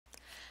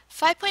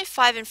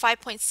5.5 and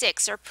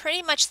 5.6 are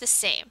pretty much the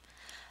same.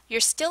 You're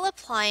still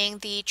applying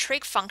the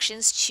trig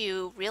functions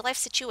to real-life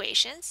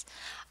situations.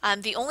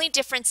 The only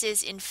difference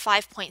is in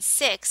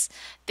 5.6,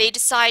 they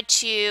decide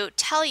to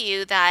tell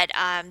you that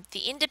the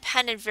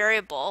independent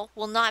variable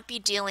will not be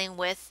dealing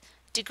with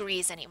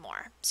degrees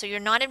anymore. So you're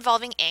not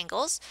involving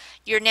angles,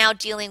 you're now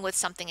dealing with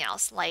something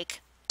else like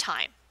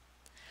time.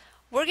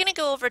 We're going to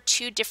go over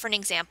two different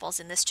examples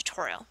in this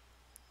tutorial.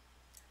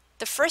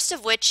 The first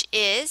of which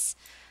is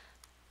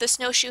the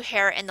snowshoe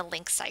hare and the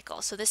lynx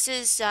cycle. So this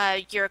is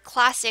your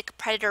classic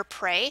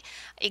predator-prey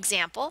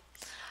example.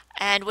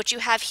 And what you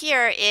have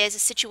here is a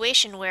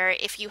situation where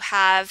if you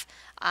have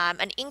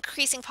an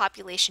increasing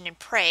population in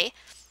prey,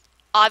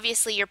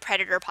 obviously your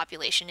predator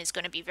population is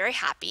going to be very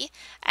happy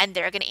and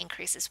they're going to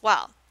increase as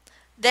well.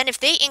 Then if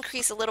they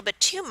increase a little bit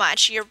too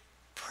much, your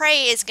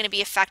prey is going to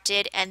be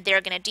affected and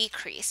they're going to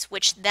decrease,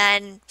 which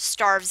then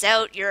starves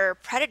out your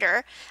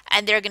predator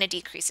and they're going to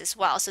decrease as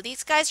well. So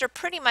these guys are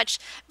pretty much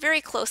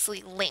very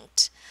closely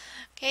linked.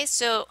 Okay,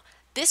 so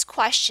this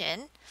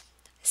question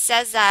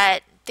says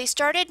that they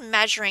started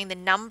measuring the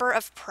number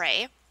of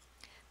prey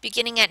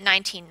beginning at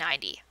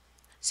 1990.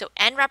 So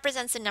n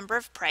represents the number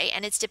of prey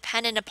and it's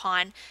dependent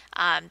upon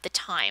the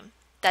time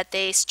that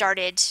they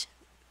started,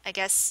 I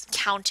guess,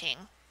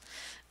 counting.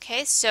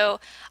 Okay, so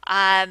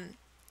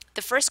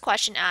the first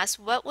question asks,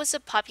 what was the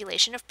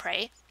population of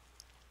prey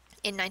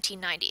in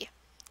 1990?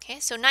 Okay,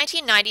 so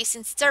 1990,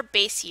 since it's our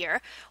base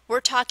year,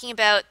 we're talking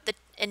about the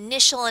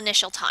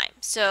initial time.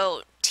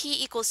 So t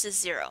equals to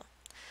 0.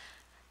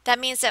 That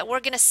means that we're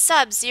going to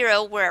sub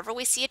 0 wherever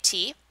we see a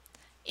t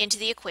into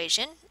the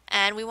equation,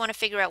 and we want to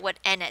figure out what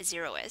n at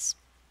 0 is.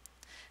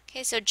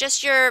 Okay, so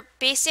just your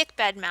basic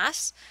bed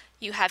mass,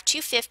 you have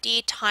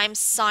 250 times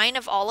sine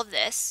of all of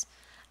this,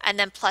 and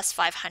then plus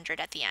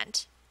 500 at the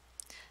end.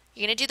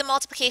 You're going to do the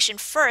multiplication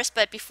first,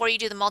 but before you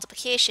do the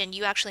multiplication,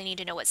 you actually need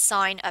to know what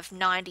sine of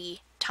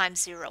 90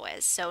 times 0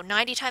 is. So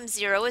 90 times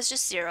 0 is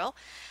just 0,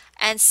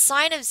 and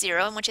sine of 0,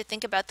 and I want you to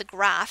think about the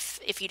graph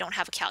if you don't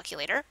have a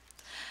calculator,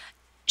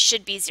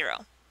 should be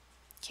 0.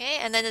 Okay,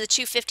 and then the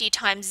 250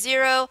 times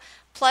 0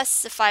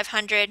 plus the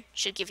 500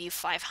 should give you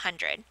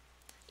 500.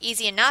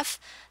 Easy enough.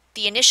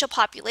 The initial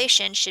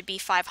population should be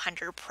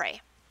 500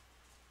 prey.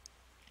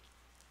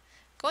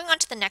 Going on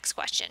to the next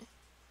question.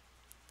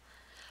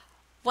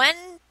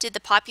 When did the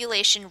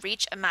population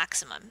reach a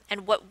maximum,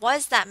 and what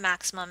was that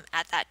maximum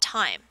at that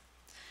time?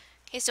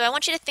 Okay, so I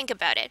want you to think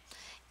about it.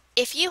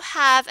 If you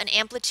have an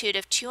amplitude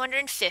of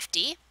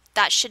 250,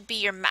 that should be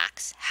your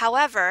max.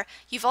 However,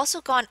 you've also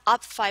gone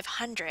up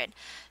 500,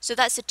 so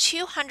that's a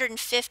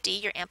 250,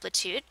 your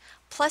amplitude,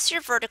 plus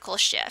your vertical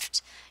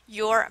shift.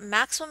 Your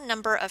maximum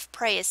number of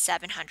prey is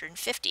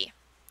 750.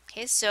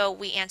 Okay, so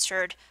we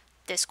answered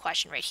this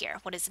question right here.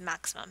 What is the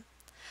maximum?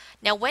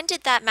 Now, when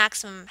did that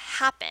maximum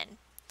happen?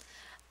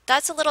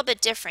 That's a little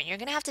bit different. You're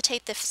going to have to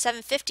take the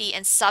 750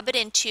 and sub it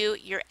into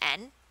your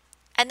n,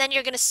 and then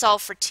you're going to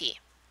solve for t.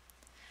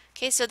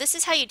 Okay, so this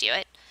is how you do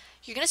it.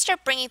 You're going to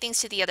start bringing things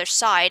to the other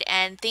side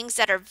and things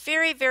that are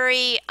very,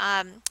 very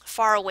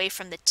far away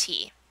from the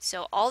t.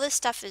 So all this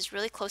stuff is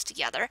really close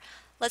together.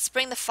 Let's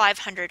bring the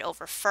 500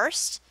 over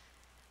first.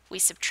 We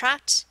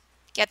subtract,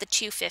 get the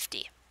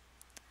 250.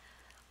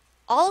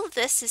 All of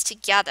this is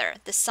together,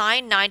 the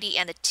sine, 90,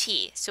 and the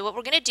t. So what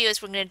we're going to do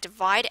is we're going to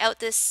divide out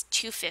this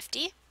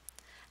 250,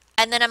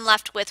 and then I'm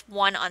left with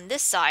 1 on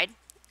this side,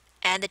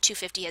 and the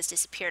 250 has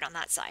disappeared on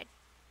that side.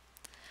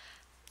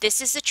 This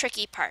is the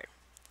tricky part.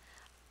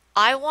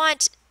 I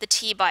want the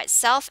t by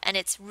itself, and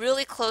it's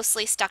really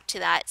closely stuck to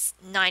that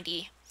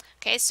 90.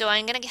 Okay, so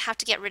I'm going to have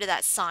to get rid of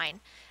that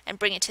sine and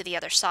bring it to the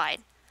other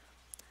side.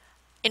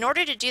 In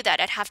order to do that,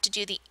 I'd have to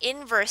do the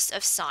inverse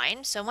of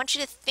sine. So I want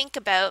you to think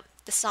about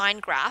the sine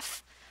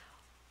graph.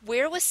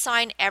 Where was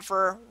sine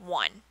ever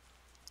 1?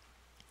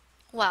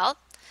 Well,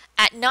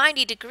 at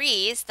 90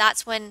 degrees,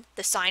 that's when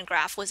the sine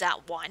graph was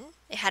at 1.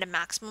 It had a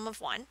maximum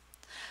of 1.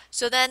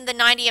 So then the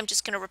 90 I'm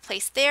just going to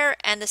replace there,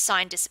 and the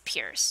sine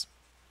disappears.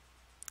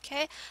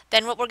 Okay,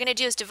 then what we're going to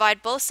do is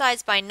divide both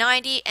sides by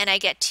 90, and I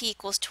get t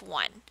equals to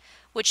 1,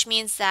 which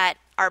means that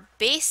our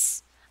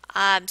base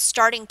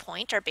starting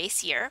point, our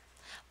base year,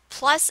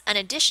 plus an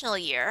additional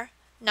year,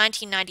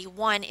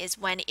 1991, is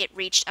when it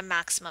reached a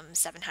maximum of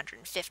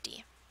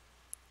 750.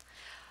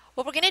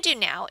 What we're going to do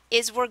now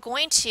is we're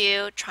going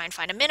to try and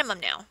find a minimum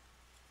now.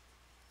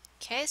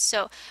 Okay,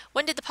 so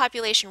when did the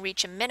population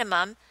reach a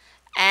minimum,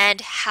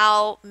 and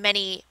how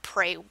many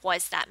prey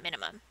was that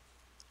minimum?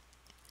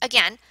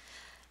 Again,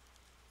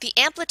 the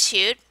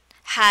amplitude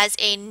has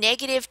a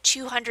negative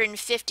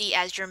 250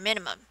 as your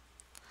minimum,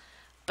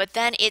 but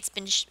then it's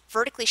been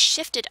vertically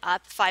shifted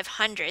up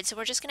 500, so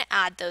we're just going to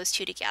add those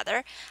two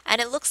together,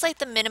 and it looks like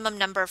the minimum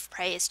number of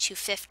prey is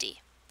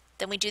 250.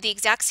 Then we do the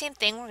exact same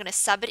thing. We're going to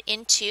sub it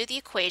into the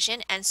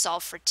equation and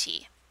solve for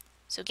t.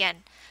 So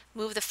again,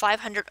 move the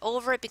 500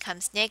 over, it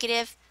becomes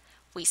negative.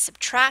 We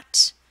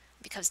subtract,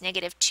 it becomes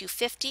negative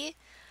 250,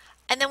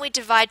 and then we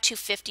divide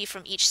 250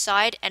 from each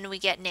side, and we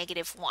get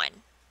negative 1.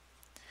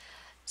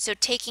 So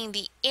taking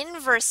the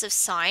inverse of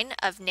sine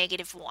of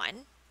negative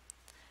 1,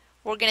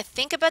 we're going to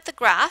think about the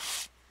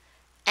graph,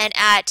 and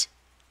at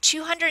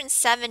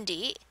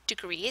 270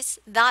 degrees,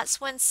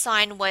 that's when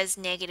sine was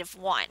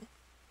 -1.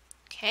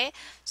 Okay,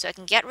 so I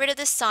can get rid of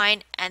the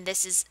sine, and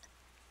this is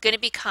going to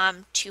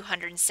become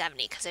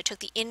 270 because I took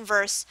the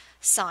inverse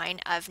sine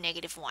of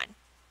 -1.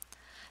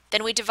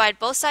 Then we divide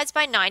both sides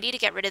by 90 to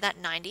get rid of that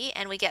 90,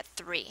 and we get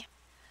 3.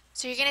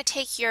 So you're going to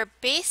take your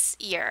base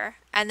year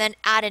and then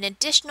add an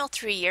additional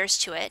 3 years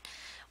to it,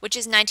 which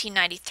is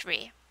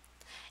 1993.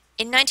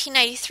 In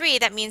 1993,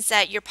 that means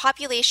that your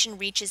population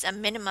reaches a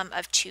minimum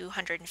of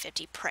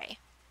 250 prey.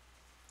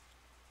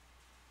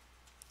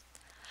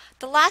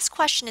 The last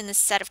question in this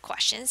set of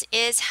questions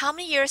is how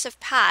many years have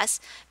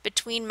passed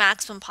between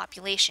maximum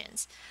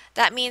populations?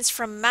 That means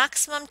from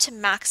maximum to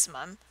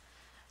maximum,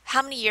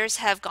 how many years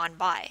have gone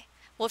by?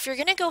 Well, if you're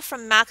going to go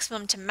from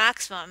maximum to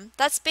maximum,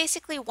 that's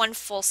basically one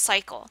full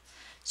cycle.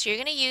 So you're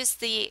going to use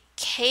the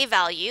k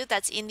value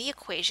that's in the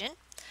equation,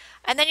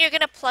 and then you're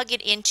going to plug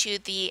it into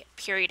the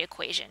period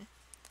equation.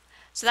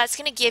 So that's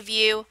going to give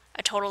you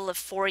a total of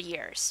 4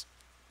 years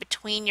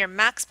between your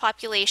max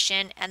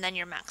population and then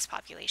your max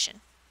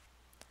population.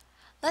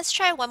 Let's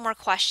try one more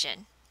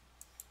question.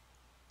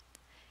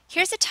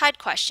 Here's a tide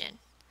question.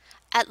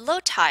 At low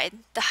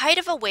tide, the height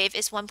of a wave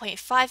is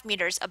 1.5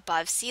 meters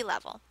above sea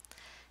level.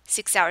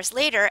 6 hours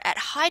later,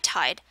 at high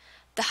tide,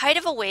 the height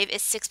of a wave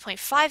is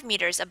 6.5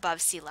 meters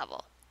above sea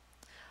level.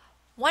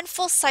 One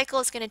full cycle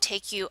is going to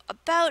take you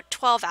about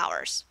 12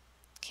 hours.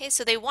 Okay,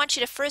 so they want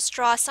you to first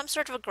draw some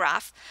sort of a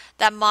graph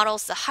that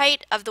models the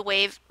height of the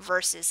wave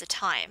versus the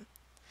time.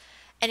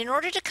 And in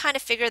order to kind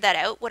of figure that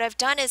out, what I've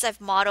done is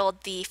I've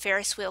modeled the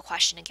Ferris wheel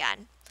question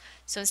again.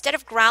 So instead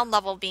of ground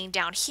level being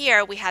down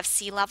here, we have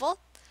sea level,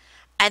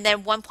 and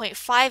then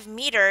 1.5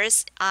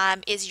 meters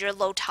is your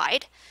low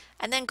tide,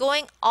 and then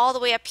going all the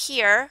way up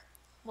here,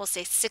 we'll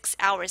say 6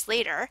 hours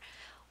later,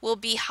 will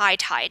be high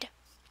tide.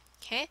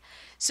 Okay,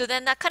 so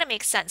then that kind of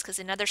makes sense because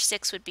another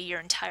 6 would be your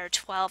entire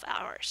 12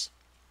 hours.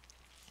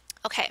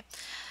 Okay,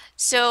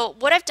 so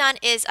what I've done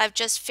is I've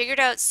just figured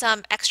out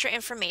some extra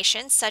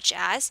information, such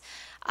as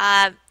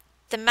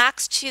the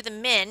max to the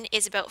min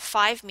is about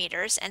 5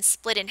 meters and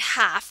split in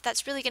half.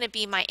 That's really going to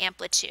be my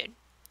amplitude.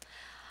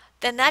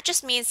 Then that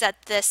just means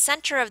that the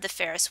center of the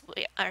Ferris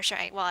wheel, or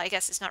sorry, well, I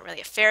guess it's not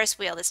really a Ferris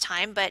wheel this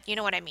time, but you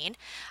know what I mean.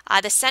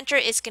 The center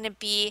is going to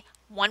be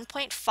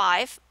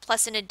 1.5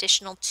 plus an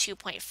additional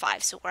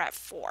 2.5, so we're at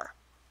 4.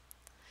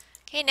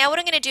 Okay, now what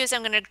I'm going to do is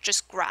I'm going to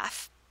just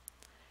graph.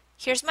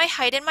 Here's my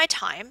height and my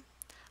time.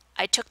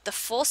 I took the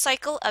full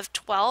cycle of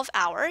 12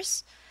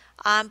 hours,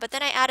 but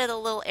then I added a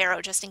little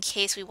arrow just in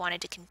case we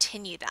wanted to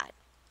continue that.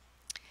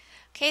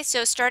 Okay,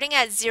 so starting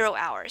at 0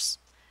 hours,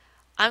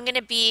 I'm going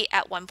to be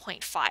at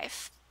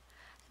 1.5.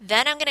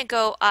 Then I'm going to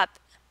go up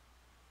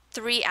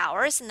 3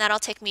 hours, and that'll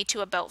take me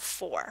to about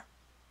 4.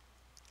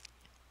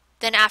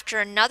 Then after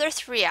another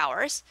 3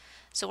 hours,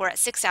 so we're at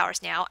 6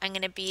 hours now, I'm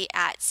going to be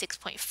at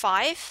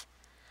 6.5.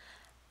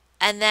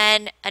 And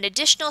then an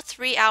additional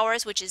 3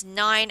 hours, which is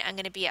 9, I'm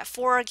going to be at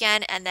 4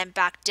 again, and then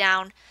back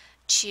down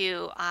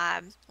to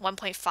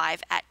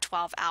 1.5 at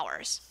 12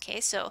 hours.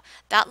 Okay, so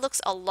that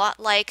looks a lot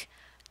like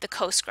the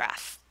coast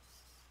graph.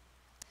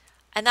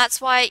 And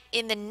that's why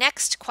in the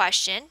next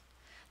question,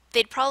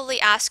 they'd probably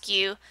ask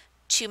you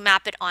to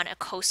map it on a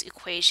coast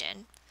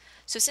equation.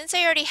 So since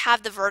I already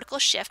have the vertical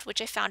shift,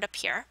 which I found up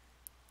here,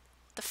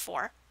 the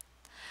 4,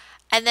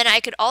 and then I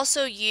could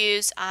also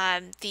use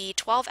the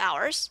 12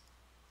 hours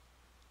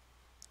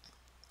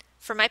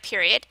for my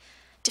period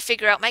to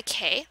figure out my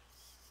k,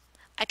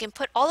 I can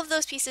put all of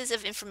those pieces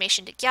of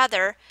information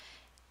together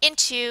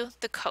into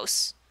the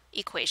cos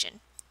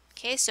equation.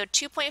 Okay, so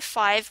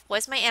 2.5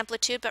 was my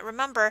amplitude, but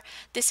remember,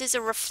 this is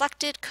a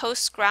reflected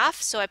cos graph,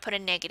 so I put a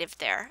negative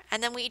there.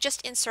 And then we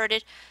just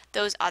inserted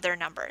those other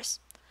numbers.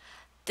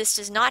 This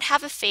does not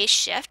have a phase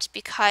shift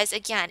because,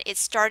 again, it's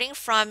starting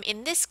from,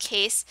 in this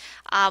case,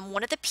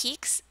 one of the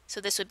peaks,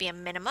 so this would be a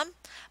minimum,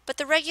 but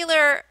the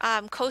regular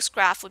cos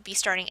graph would be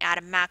starting at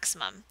a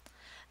maximum.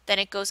 Then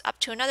it goes up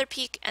to another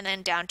peak and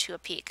then down to a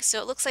peak.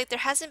 So it looks like there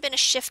hasn't been a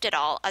shift at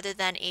all other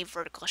than a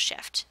vertical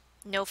shift.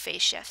 No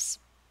phase shifts.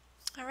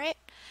 All right.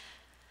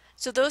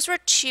 So those were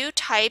 2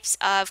 types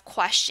of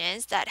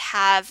questions that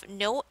have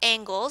no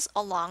angles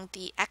along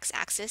the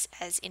x-axis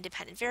as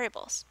independent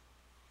variables.